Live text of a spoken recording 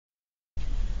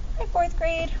fourth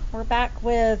grade. We're back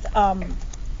with Farmer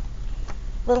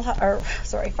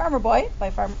Boy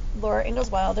by Laura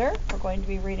Ingalls Wilder. We're going to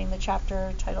be reading the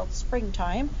chapter titled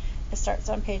Springtime. It starts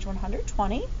on page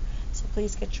 120. So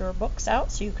please get your books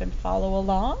out so you can follow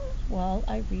along while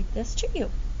I read this to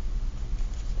you.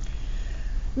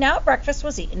 Now breakfast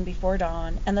was eaten before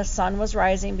dawn, and the sun was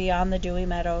rising beyond the dewy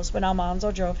meadows when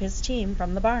Almanzo drove his team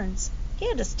from the barns. He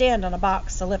had to stand on a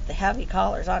box to lift the heavy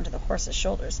collars onto the horses'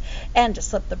 shoulders and to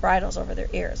slip the bridles over their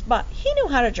ears, but he knew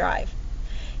how to drive.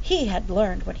 He had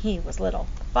learned when he was little.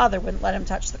 Father wouldn't let him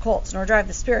touch the colts nor drive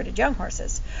the spirited young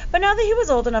horses, but now that he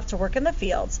was old enough to work in the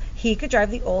fields, he could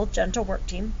drive the old, gentle work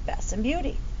team, Bess and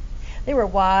Beauty. They were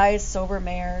wise, sober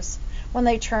mares. When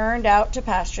they turned out to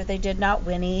pasture, they did not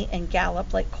whinny and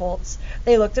gallop like colts.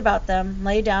 They looked about them,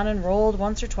 lay down and rolled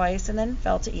once or twice, and then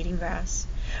fell to eating grass.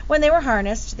 When they were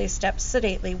harnessed, they stepped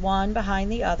sedately one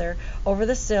behind the other over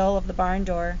the sill of the barn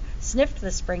door, sniffed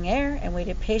the spring air, and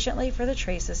waited patiently for the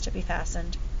traces to be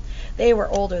fastened. They were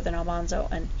older than Almanzo,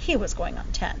 and he was going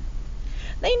on 10.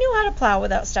 They knew how to plow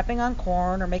without stepping on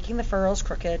corn or making the furrows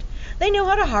crooked. They knew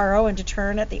how to harrow and to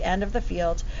turn at the end of the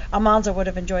field. Almanzo would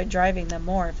have enjoyed driving them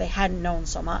more if they hadn't known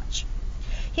so much.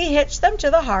 He hitched them to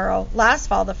the harrow. Last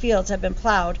fall the fields had been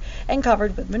plowed and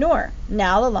covered with manure.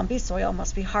 Now the lumpy soil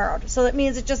must be harrowed. So that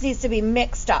means it just needs to be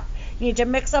mixed up. You need to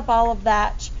mix up all of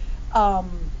that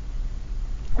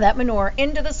manure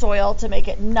into the soil to make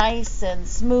it nice and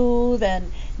smooth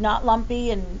and not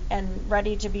lumpy and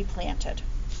ready to be planted.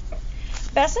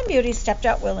 Bess and Beauty stepped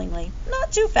out willingly,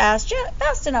 not too fast, yet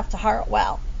fast enough to harrow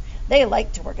well. They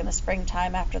liked to work in the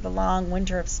springtime after the long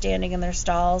winter of standing in their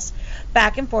stalls.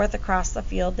 Back and forth across the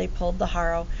field they pulled the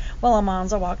harrow, while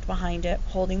Almanzo walked behind it,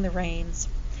 holding the reins.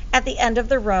 At the end of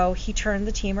the row, he turned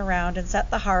the team around and set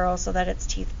the harrow so that its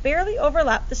teeth barely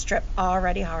overlapped the strip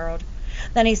already harrowed.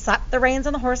 Then he slapped the reins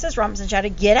on the horses' rumps and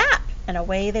shouted, "Get up!" and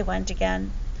away they went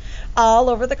again. All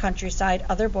over the countryside,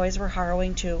 other boys were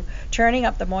harrowing too, turning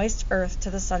up the moist earth to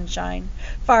the sunshine.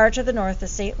 Far to the north, the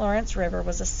St. Lawrence River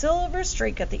was a silver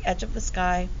streak at the edge of the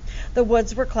sky. The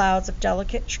woods were clouds of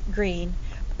delicate green.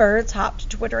 Birds hopped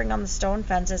twittering on the stone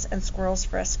fences, and squirrels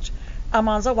frisked.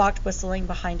 Almanzo walked whistling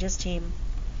behind his team.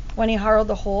 When he harrowed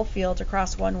the whole field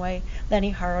across one way, then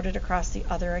he harrowed it across the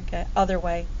other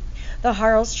way. The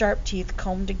harrow's sharp teeth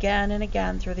combed again and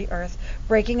again through the earth,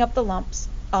 breaking up the lumps.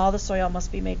 All the soil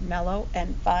must be made mellow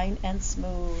and fine and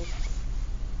smooth.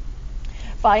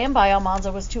 By and by,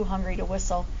 Almanzo was too hungry to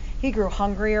whistle. He grew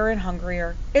hungrier and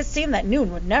hungrier. It seemed that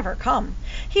noon would never come.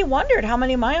 He wondered how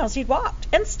many miles he'd walked,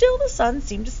 and still the sun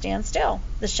seemed to stand still.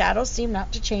 The shadows seemed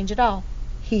not to change at all.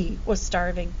 He was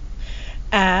starving.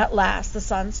 At last the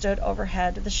sun stood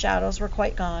overhead. The shadows were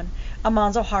quite gone.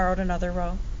 Almanzo harrowed another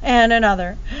row, and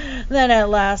another. Then at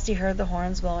last he heard the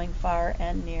horns blowing far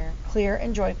and near. Clear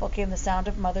and joyful came the sound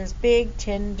of Mother's big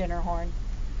tin dinner horn.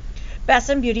 Bess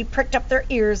and Beauty pricked up their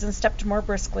ears and stepped more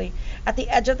briskly. At the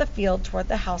edge of the field toward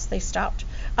the house they stopped.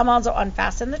 Almanzo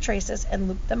unfastened the traces and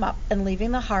looped them up, and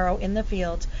leaving the harrow in the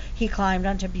field, he climbed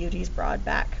onto Beauty's broad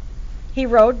back. He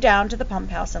rode down to the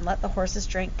pump house and let the horses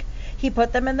drink. He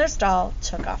put them in their stall,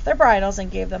 took off their bridles,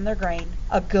 and gave them their grain.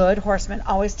 A good horseman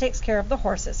always takes care of the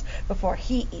horses before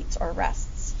he eats or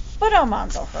rests. But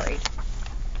Almanzo hurried.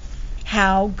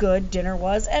 How good dinner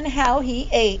was, and how he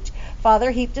ate! Father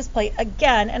heaped his plate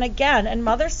again and again, and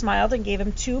Mother smiled and gave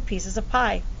him 2 pieces of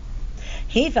pie.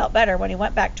 He felt better when he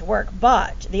went back to work,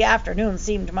 but the afternoon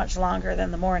seemed much longer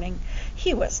than the morning.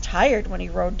 He was tired when he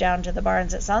rode down to the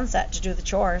barns at sunset to do the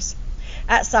chores.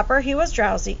 At supper he was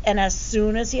drowsy, and as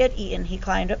soon as he had eaten, he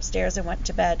climbed upstairs and went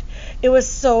to bed. It was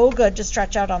so good to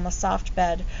stretch out on the soft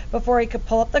bed. Before he could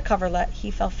pull up the coverlet,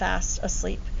 he fell fast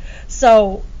asleep.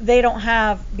 So they don't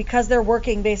have, because they're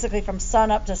working basically from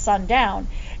sun up to sundown,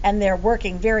 and they're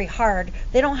working very hard,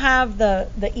 they don't have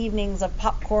the evenings of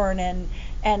popcorn and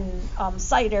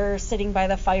cider sitting by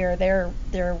the fire.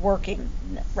 They're working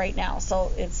right now,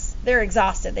 so they're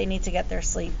exhausted. They need to get their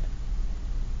sleep.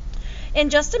 In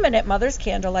just a minute, Mother's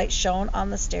candlelight shone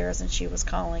on the stairs, and she was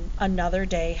calling. Another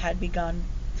day had begun.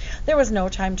 There was no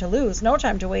time to lose, no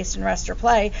time to waste in rest or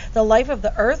play. The life of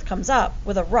the earth comes up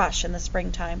with a rush in the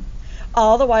springtime.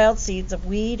 All the wild seeds of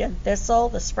weed and thistle,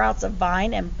 the sprouts of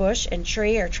vine and bush and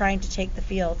tree are trying to take the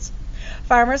fields.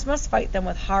 Farmers must fight them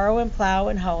with harrow and plow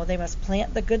and hoe. They must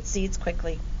plant the good seeds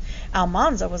quickly.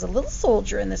 Almanzo was a little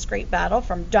soldier in this great battle.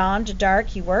 From dawn to dark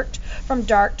he worked. From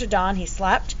dark to dawn he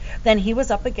slept. Then he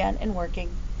was up again and working.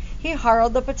 He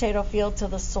harrowed the potato field till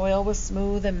the soil was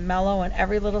smooth and mellow and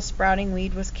every little sprouting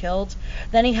weed was killed.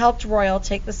 Then he helped Royal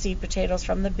take the seed potatoes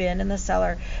from the bin in the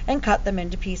cellar and cut them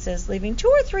into pieces, leaving 2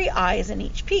 or 3 eyes in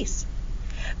each piece.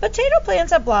 Potato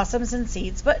plants have blossoms and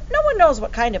seeds, but no one knows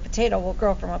what kind of potato will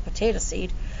grow from a potato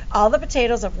seed. All the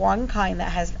potatoes of one kind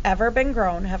that has ever been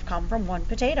grown have come from one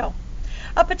potato.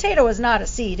 A potato is not a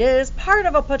seed. It is part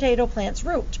of a potato plant's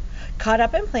root. Cut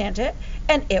up and plant it,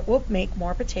 and it will make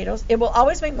more potatoes. It will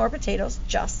always make more potatoes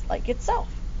just like itself.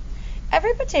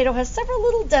 Every potato has several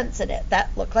little dents in it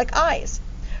that look like eyes.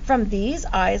 From these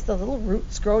eyes, the little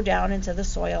roots grow down into the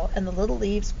soil, and the little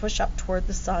leaves push up toward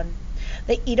the sun.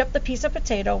 They eat up the piece of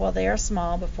potato while they are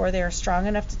small before they are strong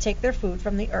enough to take their food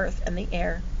from the earth and the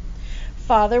air.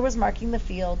 Father was marking the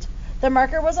field. The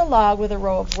marker was a log with a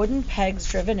row of wooden pegs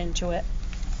driven into it,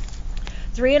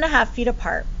 3.5 feet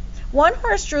apart. One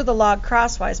horse drew the log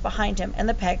crosswise behind him, and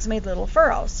the pegs made little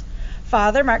furrows.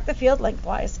 Father marked the field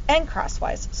lengthwise and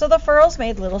crosswise, so the furrows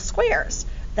made little squares.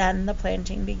 Then the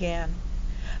planting began.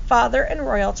 Father and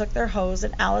Royal took their hoes,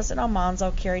 and Alice and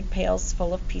Almanzo carried pails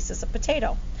full of pieces of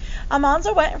potato.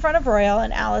 Almanzo went in front of Royal,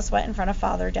 and Alice went in front of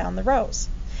Father down the rows.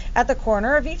 At the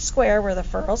corner of each square where the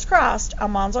furrows crossed,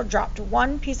 Almanzo dropped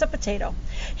one piece of potato.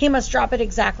 He must drop it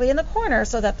exactly in the corner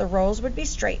so that the rows would be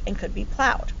straight and could be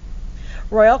plowed.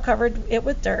 Royal covered it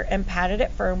with dirt and patted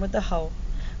it firm with the hoe.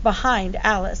 Behind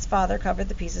Alice, Father covered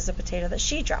the pieces of potato that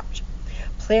she dropped.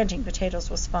 Planting potatoes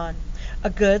was fun. A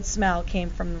good smell came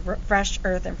from the fresh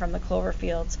earth and from the clover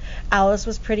fields. Alice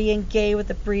was pretty and gay with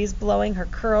the breeze blowing her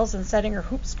curls and setting her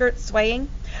hoop skirts swaying.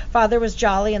 Father was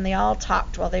jolly, and they all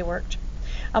talked while they worked.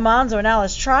 Almanzo and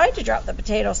Alice tried to drop the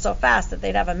potatoes so fast that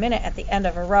they'd have a minute at the end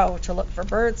of a row to look for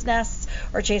birds' nests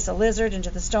or chase a lizard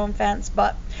into the stone fence,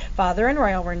 but Father and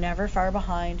Royal were never far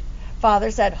behind.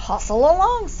 Father said, "Hustle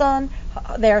along, son.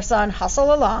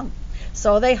 Hustle along."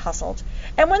 So they hustled,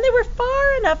 and when they were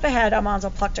far enough ahead, Almanzo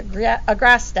plucked a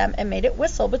grass stem and made it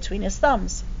whistle between his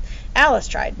thumbs. Alice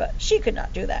tried, but she could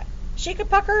not do that. She could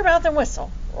pucker her mouth and whistle.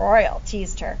 Royal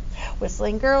teased her.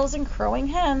 Whistling girls and crowing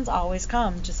hens always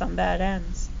come to some bad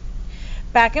ends.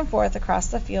 Back and forth across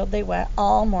the field they went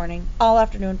all morning, all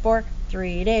afternoon for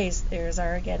 3 days. There's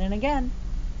our again and again.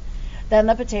 Then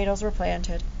the potatoes were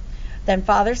planted. Then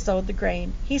Father sowed the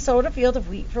grain. He sowed a field of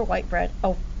wheat for white bread,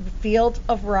 a field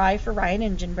of rye for rye and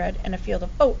Injun bread, and a field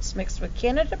of oats mixed with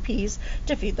Canada peas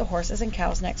to feed the horses and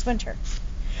cows next winter.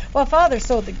 While Father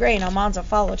sowed the grain, Almanzo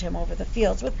followed him over the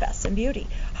fields with Bess and Beauty,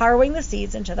 harrowing the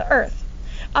seeds into the earth.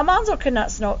 Almanzo could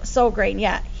not sow grain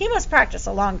yet. He must practice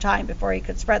a long time before he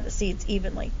could spread the seeds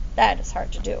evenly. That is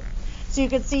hard to do. So you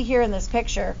can see here in this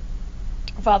picture,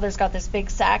 Father's got this big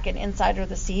sack, and inside are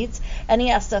the seeds, and he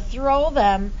has to throw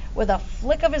them with a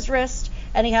flick of his wrist,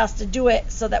 and he has to do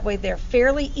it so that way they're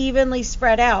fairly evenly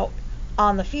spread out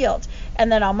on the field.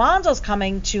 And then Almanzo's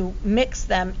coming to mix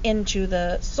them into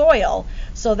the soil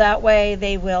so that way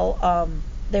they will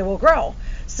grow.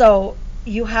 So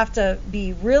you have to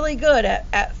be really good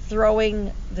at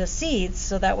throwing the seeds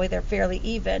so that way they're fairly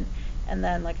even. And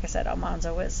then, like I said,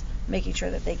 Almanzo is making sure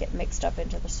that they get mixed up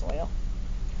into the soil.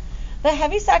 The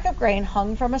heavy sack of grain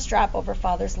hung from a strap over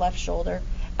Father's left shoulder.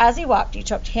 As he walked, he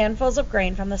took handfuls of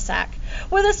grain from the sack.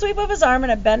 With a sweep of his arm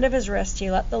and a bend of his wrist,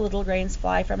 he let the little grains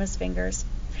fly from his fingers.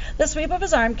 The sweep of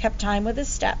his arm kept time with his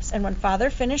steps, and when Father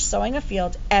finished sowing a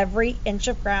field, every inch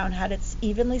of ground had its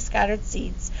evenly scattered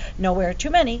seeds, nowhere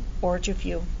too many or too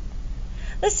few.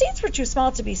 The seeds were too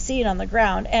small to be seen on the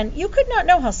ground, and you could not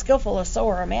know how skillful a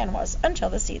sower a man was until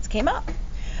the seeds came up.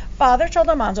 Father told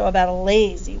Almanzo about a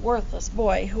lazy, worthless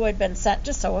boy who had been sent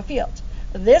to sow a field.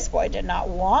 This boy did not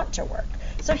want to work,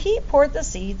 so he poured the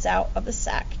seeds out of the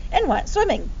sack and went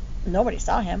swimming. Nobody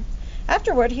saw him.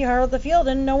 Afterward, he harrowed the field,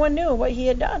 and no one knew what he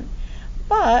had done.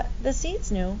 But the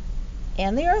seeds knew,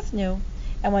 and the earth knew,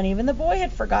 and when even the boy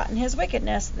had forgotten his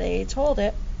wickedness, they told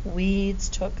it. Weeds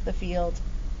took the field.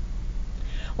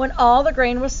 When all the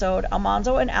grain was sowed,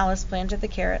 Almanzo and Alice planted the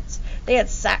carrots. They had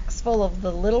sacks full of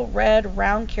the little red,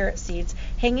 round carrot seeds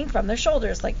hanging from their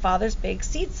shoulders like Father's big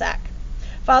seed sack.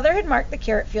 Father had marked the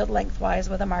carrot field lengthwise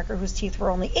with a marker whose teeth were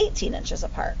only 18 inches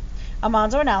apart.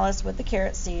 Almanzo and Alice, with the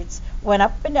carrot seeds, went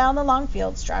up and down the long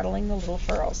field, straddling the little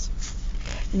furrows.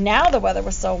 Now the weather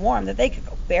was so warm that they could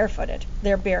go barefooted.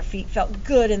 Their bare feet felt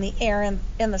good in the air and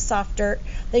in the soft dirt.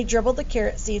 They dribbled the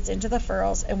carrot seeds into the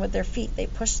furrows, and with their feet they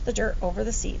pushed the dirt over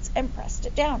the seeds and pressed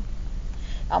it down.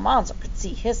 Almanzo could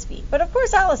see his feet, but of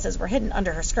course Alice's were hidden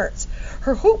under her skirts.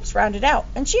 Her hoops rounded out,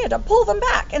 and she had to pull them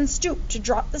back and stoop to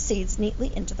drop the seeds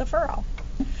neatly into the furrow.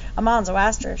 Almanzo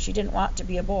asked her if she didn't want to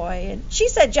be a boy, and she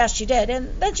said yes, she did,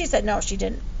 and then she said no, she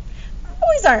didn't.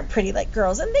 Boys aren't pretty like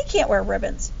girls, and they can't wear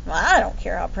ribbons. Well, I don't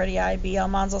care how pretty I be,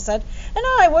 Almanzo said, and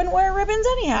I wouldn't wear ribbons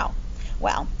anyhow.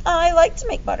 Well, I like to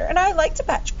make butter, and I like to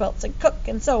patch quilts and cook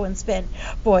and sew and spin.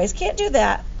 Boys can't do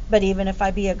that. But even if I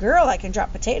be a girl, I can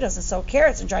drop potatoes and sow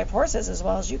carrots and drive horses as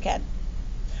well as you can.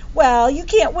 Well, you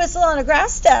can't whistle on a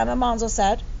grass stem, Almanzo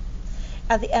said.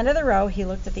 At the end of the row, he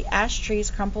looked at the ash tree's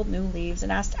crumpled new leaves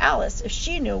and asked Alice if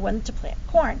she knew when to plant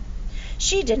corn.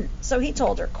 She didn't, so he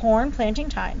told her corn planting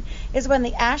time is when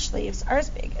the ash leaves are as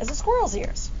big as a squirrel's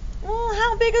ears. Well,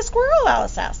 how big a squirrel?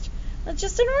 Alice asked. It's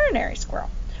just an ordinary squirrel.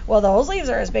 Well, those leaves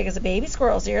are as big as a baby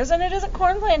squirrel's ears, and it isn't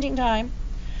corn planting time.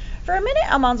 For a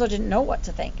minute, Almanzo didn't know what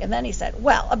to think, and then he said,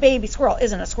 well, a baby squirrel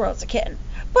isn't a squirrel, it's a kitten.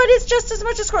 But it's just as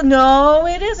much a squirrel. No,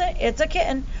 it isn't. It's a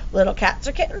kitten. Little cats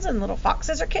are kittens, and little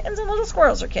foxes are kittens, and little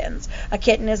squirrels are kittens. A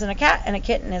kitten isn't a cat, and a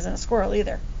kitten isn't a squirrel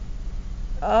either.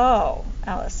 Oh,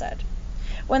 Alice said.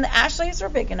 When the ash leaves were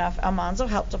big enough, Almanzo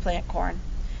helped to plant corn.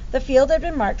 The field had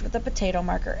been marked with a potato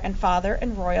marker, and Father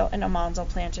and Royal and Almanzo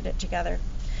planted it together.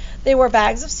 They wore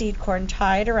bags of seed corn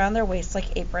tied around their waists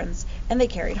like aprons, and they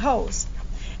carried hoes.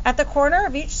 At the corner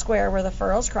of each square where the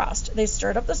furrows crossed, they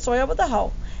stirred up the soil with a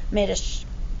hoe, made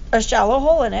a shallow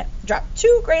hole in it, dropped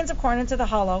 2 grains of corn into the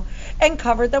hollow, and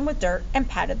covered them with dirt and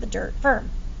patted the dirt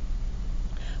firm.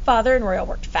 Father and Royal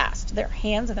worked fast. Their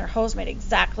hands and their hoes made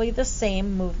exactly the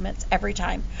same movements every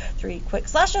time. 3 quick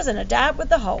slashes and a dab with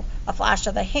the hoe, a flash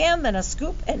of the hand, then a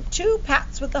scoop, and 2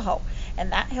 pats with the hoe,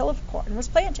 and that hill of corn was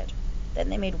planted. Then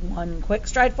they made 1 quick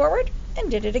stride forward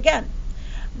and did it again.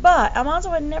 But Almanzo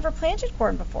had never planted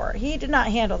corn before. He did not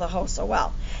handle the hoe so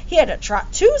well. He had to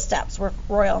trot 2 steps where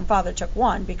Royal and Father took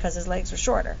 1 because his legs were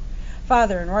shorter.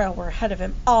 Father and Royal were ahead of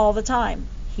him all the time.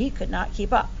 He could not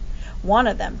keep up. One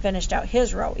of them finished out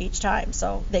his row each time,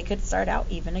 so they could start out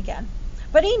even again.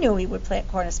 But he knew he would plant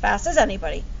corn as fast as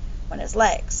anybody when his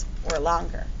legs were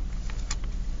longer.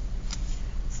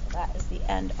 So that is the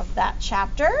end of that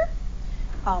chapter.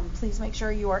 Please make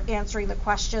sure you are answering the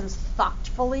questions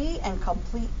thoughtfully and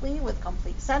completely with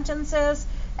complete sentences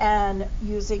and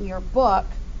using your book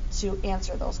to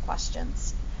answer those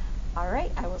questions. All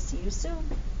right, I will see you soon.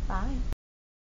 Bye.